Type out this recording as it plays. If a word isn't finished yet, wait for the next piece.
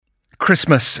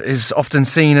Christmas is often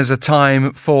seen as a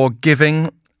time for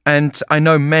giving, and I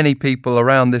know many people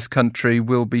around this country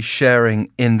will be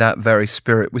sharing in that very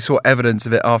spirit. We saw evidence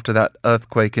of it after that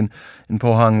earthquake in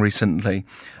Pohang recently,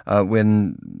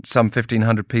 when some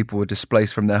 1,500 people were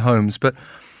displaced from their homes. But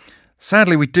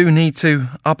sadly, we do need to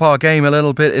up our game a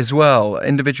little bit as well.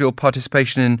 Individual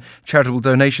participation in charitable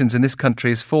donations in this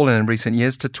country has fallen in recent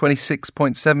years to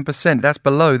 26.7%. That's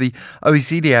below the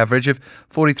OECD average of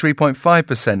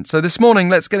 43.5%. So this morning,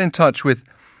 let's get in touch with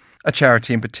a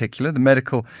charity in particular, the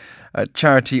medical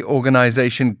charity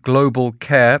organisation Global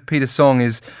Care. Peter Sohn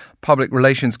is Public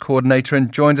Relations Coordinator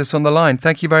and joins us on the line.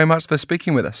 Thank you very much for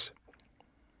speaking with us.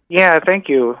 Yeah, thank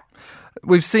you.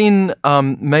 We've seen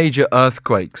major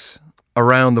earthquakes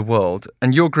around the world,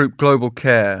 and your group Global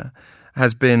Care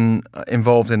has been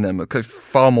involved in them.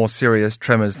 Far more serious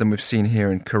tremors than we've seen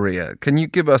here in Korea. Can you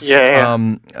give us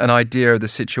an idea of the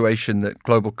situation that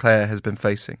Global Care has been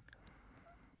facing?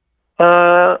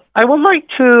 I would like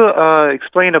to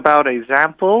explain about an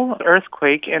example,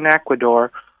 earthquake in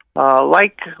Ecuador.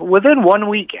 Within 1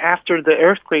 week after the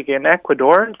earthquake in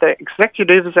Ecuador, the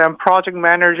executives and project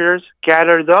managers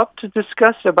gathered up to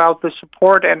discuss about the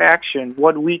support and action,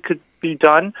 what we could be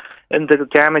done in the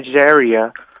damaged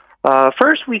area.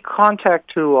 First, we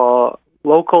contact to a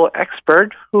local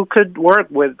expert who could work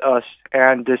with us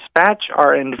and dispatch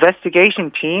our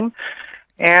investigation team.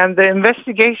 And the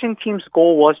investigation team's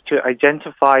goal was to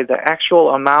identify the actual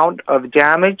amount of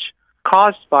damage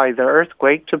caused by the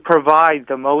earthquake to provide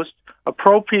the most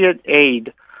appropriate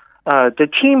aid. The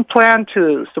team planned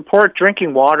to support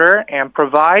drinking water and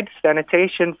provide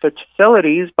sanitation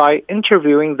facilities by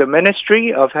interviewing the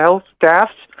Ministry of Health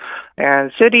staffs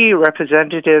and city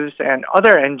representatives and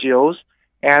other NGOs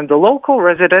and the local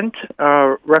resident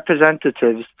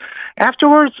representatives.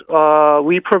 Afterwards,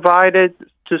 we provided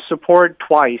to support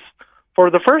twice. For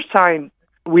the first time,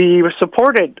 we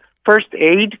supported first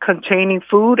aid containing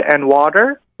food and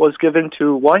water was given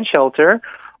to one shelter,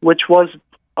 which was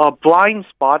a blind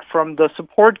spot from the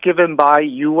support given by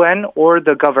UN or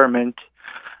the government.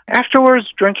 Afterwards,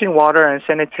 drinking water and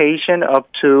sanitation up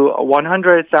to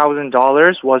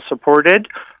 $100,000 was supported.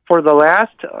 For the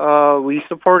last, we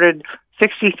supported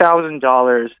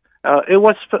 $60,000. It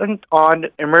was spent on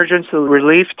emergency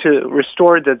relief to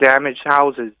restore the damaged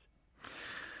houses.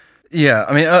 Yeah,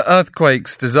 I mean,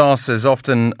 earthquakes, disasters,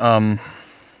 often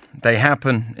they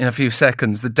happen in a few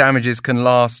seconds. The damages can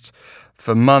last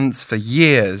for months, for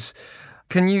years.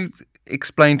 Can you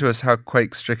explain to us how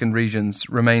quake-stricken regions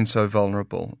remain so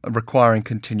vulnerable, requiring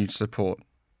continued support?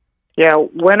 Yeah,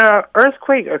 when an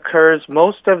earthquake occurs,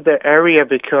 most of the area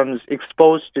becomes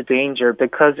exposed to danger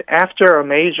because after a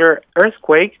major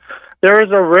earthquake, there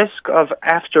is a risk of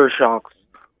aftershocks.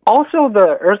 Also,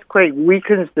 the earthquake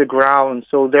weakens the ground,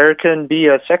 so there can be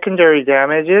secondary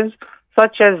damages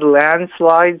such as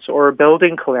landslides or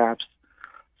building collapse.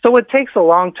 So it takes a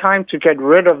long time to get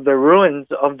rid of the ruins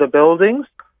of the buildings.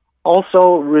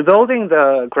 Also, rebuilding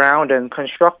the ground and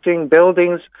constructing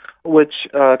buildings which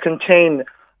contain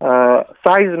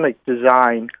seismic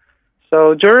design.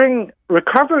 So during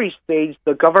recovery stage,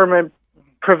 the government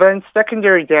prevents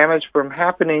secondary damage from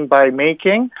happening by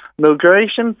making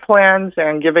migration plans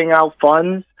and giving out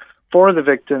funds for the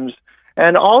victims.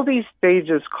 And all these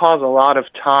stages cause a lot of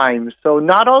time. So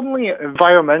not only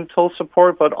environmental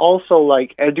support, but also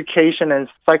like education and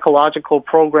psychological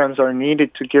programs are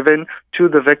needed to give in to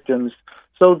the victims.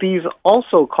 So these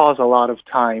also cause a lot of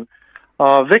time.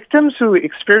 Victims who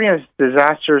experience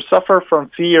disaster suffer from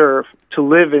fear to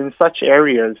live in such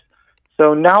areas.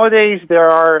 So nowadays there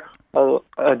are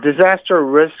a disaster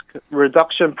risk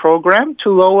reduction program to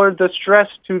lower the stress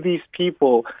to these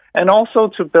people and also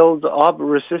to build up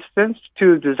resistance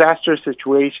to disaster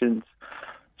situations.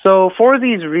 So for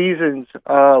these reasons,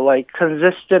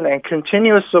 consistent and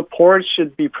continuous support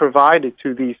should be provided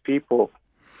to these people.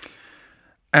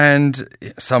 And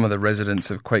some of the residents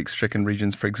of quake-stricken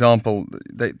regions, for example,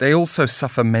 they also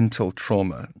suffer mental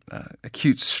trauma,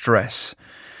 acute stress,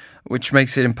 which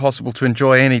makes it impossible to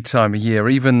enjoy any time of year,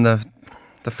 even the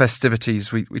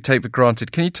festivities we take for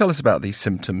granted. Can you tell us about these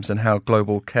symptoms and how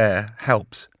Global Care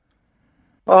helps?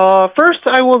 First,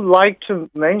 I would like to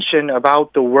mention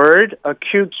about the word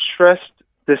acute stress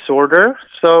disorder,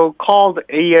 so called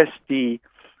ASD.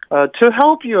 To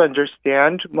help you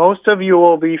understand, most of you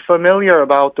will be familiar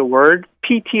about the word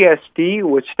PTSD,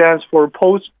 which stands for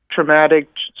post-traumatic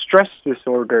stress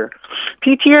disorder.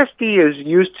 PTSD is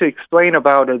used to explain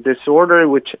about a disorder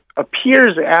which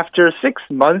appears after 6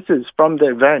 months from the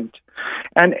event.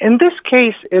 And in this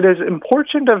case, it is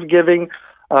important of giving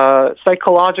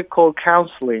psychological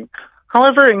counseling.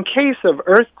 However, in case of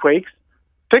earthquakes,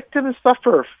 victims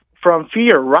suffer from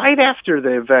fear right after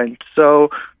the event. So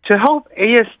to help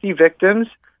ASD victims,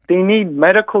 they need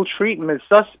medical treatments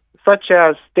such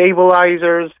as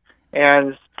stabilizers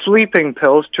and sleeping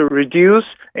pills to reduce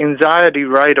anxiety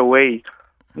right away.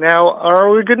 Now, our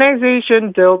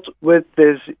organization dealt with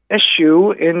this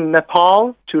issue in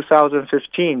Nepal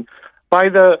 2015. By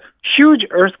the huge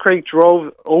earthquake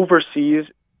drove overseas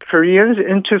Koreans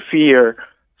into fear.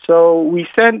 So we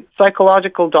sent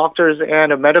psychological doctors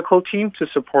and a medical team to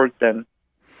support them.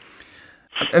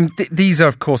 And these are,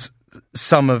 of course,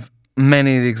 some of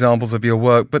many of the examples of your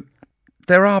work, but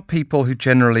there are people who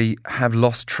generally have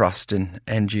lost trust in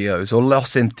NGOs or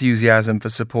lost enthusiasm for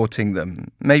supporting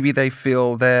them. Maybe they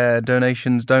feel their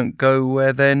donations don't go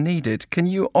where they're needed. Can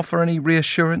you offer any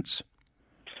reassurance?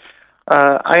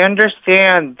 I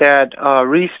understand that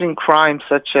recent crimes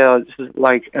such as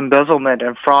like embezzlement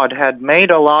and fraud had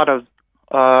made a lot of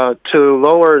to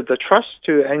lower the trust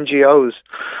to NGOs.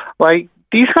 Like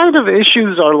these kind of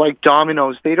issues are like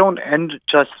dominoes. They don't end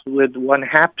just with one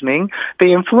happening.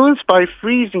 They influence by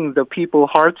freezing the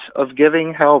people's hearts of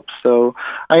giving help. So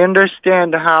I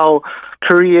understand how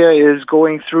Korea is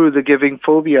going through the giving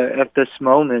phobia at this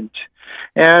moment.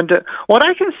 And what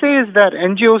I can say is that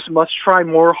NGOs must try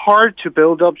more hard to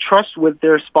build up trust with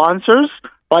their sponsors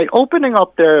by opening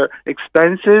up their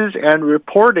expenses and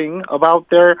reporting about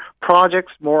their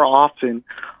projects more often.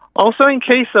 Also, in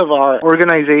case of our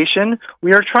organization,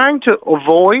 we are trying to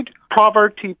avoid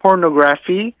poverty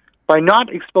pornography by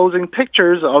not exposing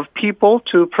pictures of people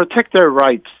to protect their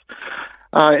rights.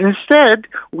 Instead,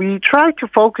 we try to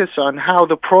focus on how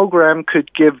the program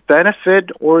could give benefit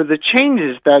or the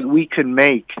changes that we can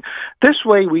make. This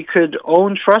way, we could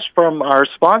own trust from our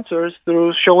sponsors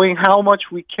through showing how much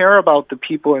we care about the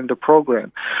people in the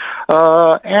program.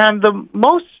 And the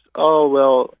most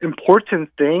important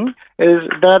thing is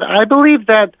that I believe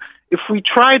that if we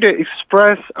try to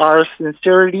express our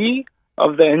sincerity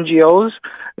of the NGOs,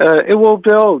 it will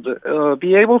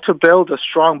be able to build a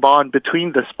strong bond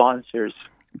between the sponsors.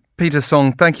 Peter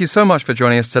Sohn, thank you so much for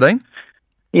joining us today.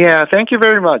 Yeah, thank you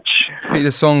very much.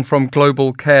 Peter Sohn from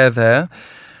Global Care there.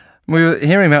 We were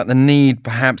hearing about the need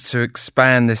perhaps to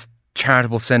expand this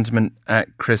charitable sentiment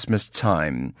at Christmas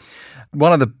time.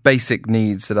 One of the basic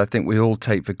needs that I think we all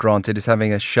take for granted is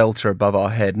having a shelter above our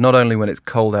head, not only when it's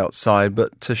cold outside,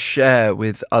 but to share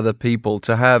with other people,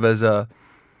 to have as a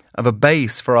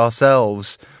base for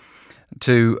ourselves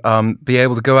to be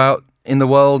able to go out in the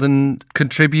world and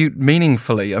contribute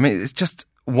meaningfully. I mean, it's just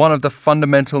one of the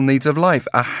fundamental needs of life,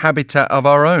 a habitat of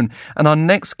our own. And our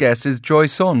next guest is Joy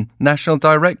Sohn, National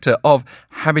Director of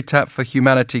Habitat for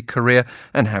Humanity Korea.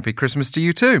 And happy Christmas to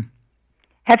you too.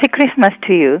 Happy Christmas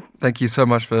to you. Thank you so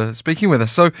much for speaking with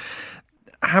us. So,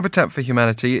 Habitat for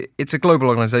Humanity, it's a global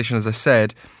organization, as I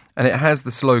said, and it has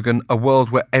the slogan, a world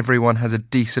where everyone has a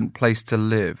decent place to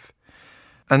live.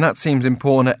 And that seems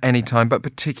important at any time, but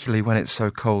particularly when it's so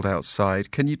cold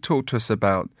outside. Can you talk to us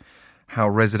about how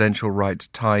residential rights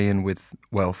tie in with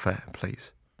welfare,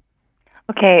 please?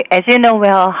 Okay, as you know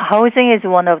well, housing is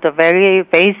one of the very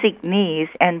basic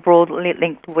needs and broadly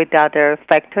linked with other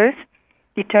factors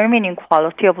determining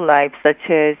quality of life, such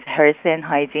as health and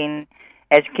hygiene,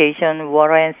 education,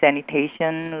 water and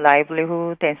sanitation,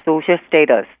 livelihood, and social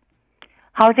status.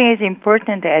 Housing is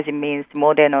important as it means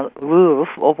more than a roof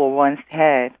over one's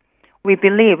head. We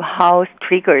believe house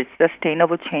triggers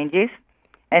sustainable changes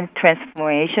and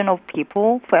transformation of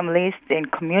people, families,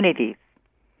 and communities.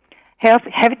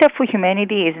 Habitat for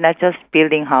Humanity is not just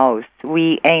building house.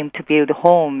 We aim to build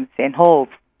homes and hope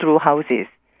through houses.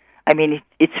 I mean,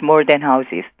 it's more than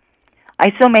houses. I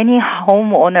saw many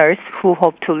homeowners who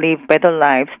hope to live better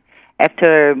lives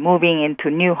after moving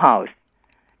into new house.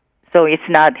 So it's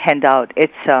not handout,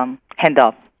 it's hand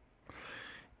up.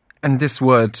 And this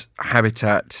word,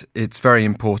 habitat, it's very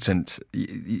important.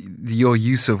 Your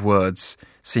use of words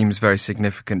seems very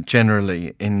significant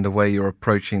generally in the way you're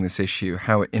approaching this issue,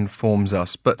 how it informs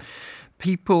us. But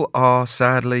people are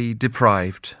sadly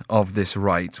deprived of this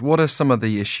right. What are some of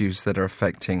the issues that are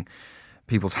affecting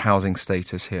people's housing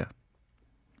status here?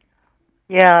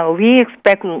 Yeah, we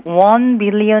expect 1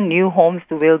 billion new homes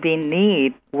will be in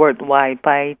need worldwide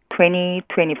by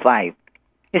 2025.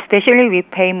 Especially, we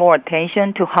pay more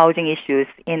attention to housing issues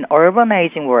in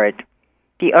urbanizing world.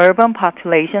 The urban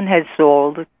population has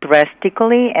soared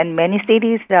drastically, and many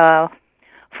cities are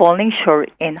falling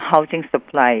short in housing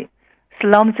supply.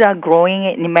 Slums are growing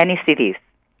in many cities.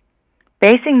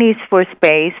 Basic needs for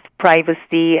space,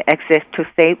 privacy, access to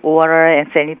safe water, and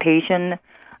sanitation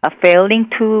are failing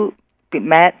to be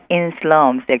met in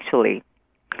slums, actually.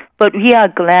 But we are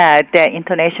glad that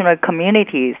international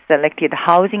communities selected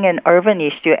housing and urban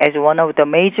issue as one of the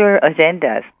major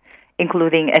agendas,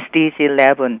 including SDG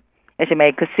 11, as to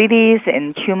make cities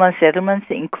and human settlements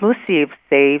inclusive,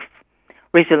 safe,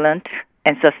 resilient,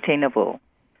 and sustainable.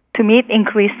 To meet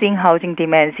increasing housing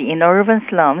demands in urban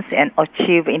slums and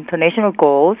achieve international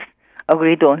goals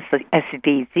agreed on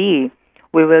SDG,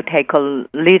 we will take a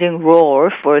leading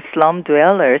role for slum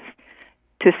dwellers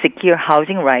to secure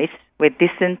housing rights with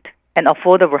decent and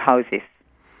affordable houses.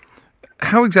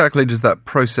 How exactly does that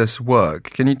process work?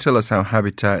 Can you tell us how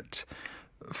Habitat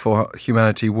for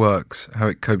Humanity works, how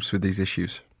it copes with these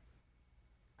issues?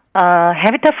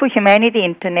 Habitat for Humanity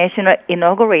International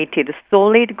inaugurated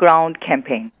Solid Ground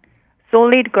campaign.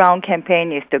 Solid Ground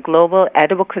campaign is the global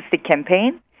advocacy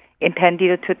campaign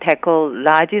intended to tackle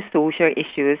large social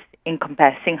issues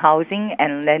encompassing housing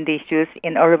and land issues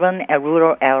in urban and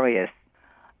rural areas.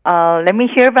 Let me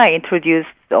hereby introduce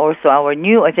also our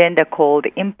new agenda called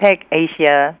Impact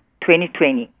Asia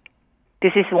 2020.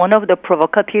 This is one of the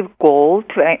provocative goals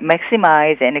to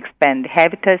maximize and expand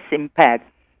Habitat's impact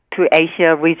to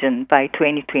Asia region by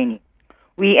 2020.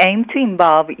 We aim to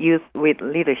involve youth with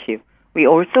leadership. We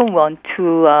also want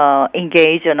to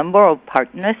engage a number of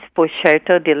partners for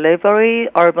shelter delivery,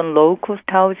 urban low-cost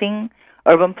housing,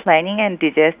 urban planning, and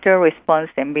disaster response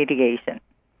and mitigation.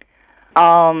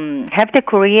 Habitat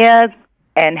Korea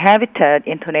and Habitat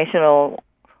International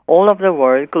all over the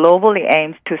world globally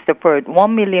aims to support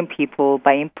 1 million people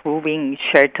by improving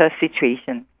shelter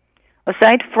situation.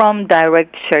 Aside from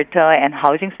direct shelter and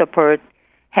housing support,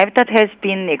 Habitat has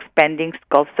been expanding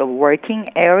scopes of working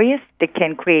areas that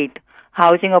can create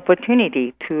housing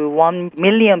opportunity to 1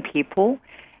 million people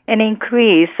and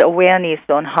increase awareness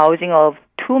on housing of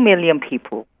 2 million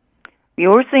people. We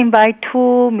also invite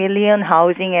 2 million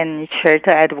housing and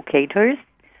shelter advocates,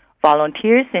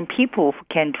 volunteers, and people who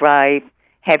can drive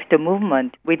Habitat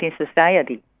movement within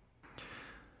society.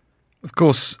 Of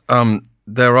course,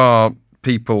 there are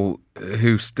people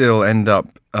who still end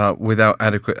up without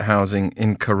adequate housing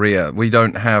in Korea. We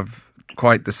don't have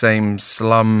quite the same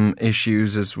slum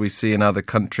issues as we see in other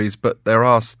countries, but there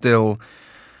are still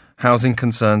housing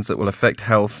concerns that will affect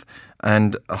health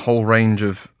and a whole range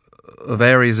of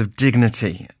areas of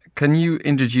dignity. Can you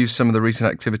introduce some of the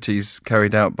recent activities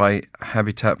carried out by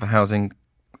Habitat for Housing,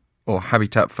 or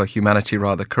Habitat for Humanity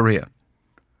rather, Korea?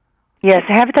 Yes,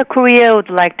 Habitat Korea would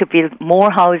like to build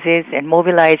more houses and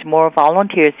mobilize more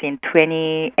volunteers in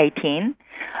 2018.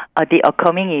 The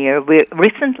upcoming year, we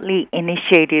recently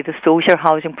initiated a social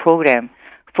housing program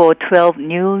for 12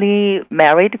 newly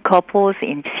married couples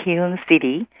in Seoul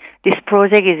City. This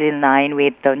project is in line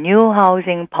with the new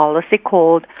housing policy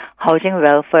called Housing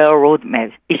Welfare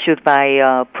Roadmap issued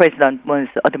by President Moon's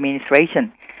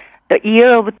administration. The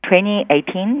year of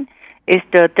 2018 is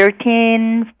the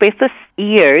 13th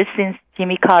year since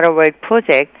Jimmy Carter Work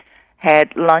Project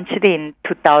had launched in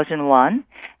 2001.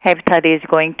 Habitat is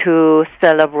going to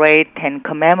celebrate and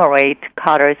commemorate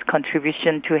Carter's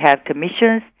contribution to Habitat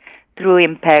missions through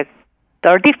Impact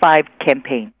 35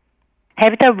 campaign.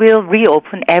 Habitat will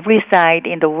reopen every site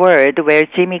in the world where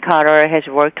Jimmy Carter has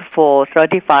worked for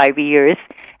 35 years,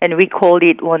 and we called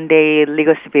it One Day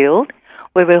Legacy Build.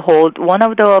 We will hold one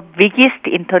of the biggest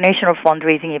international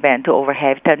fundraising events over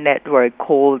Habitat Network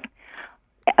called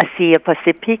Asia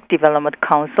Pacific Development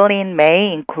Council in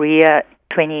May in Korea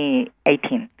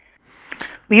 2018.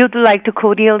 We would like to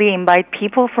cordially invite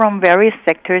people from various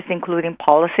sectors, including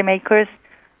policymakers,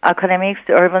 academics,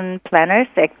 urban planners,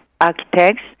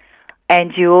 architects,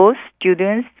 NGOs,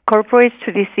 students, corporates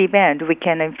to this event. We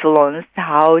can influence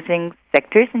housing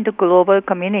sectors in the global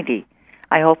community.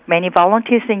 I hope many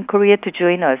volunteers in Korea to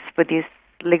join us for this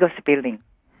legacy building.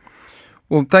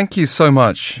 Well, thank you so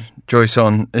much,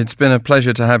 Sohn. It's been a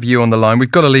pleasure to have you on the line.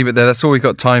 We've got to leave it there. That's all we've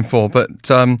got time for. But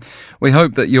we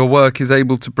hope that your work is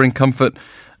able to bring comfort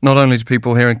not only to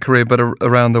people here in Korea, but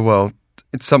around the world.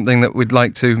 It's something that we'd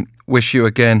like to wish you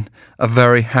again a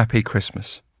very happy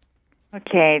Christmas.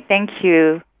 Okay, thank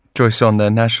you. Sohn, the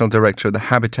National Director of the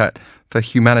Habitat for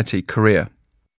Humanity, Korea.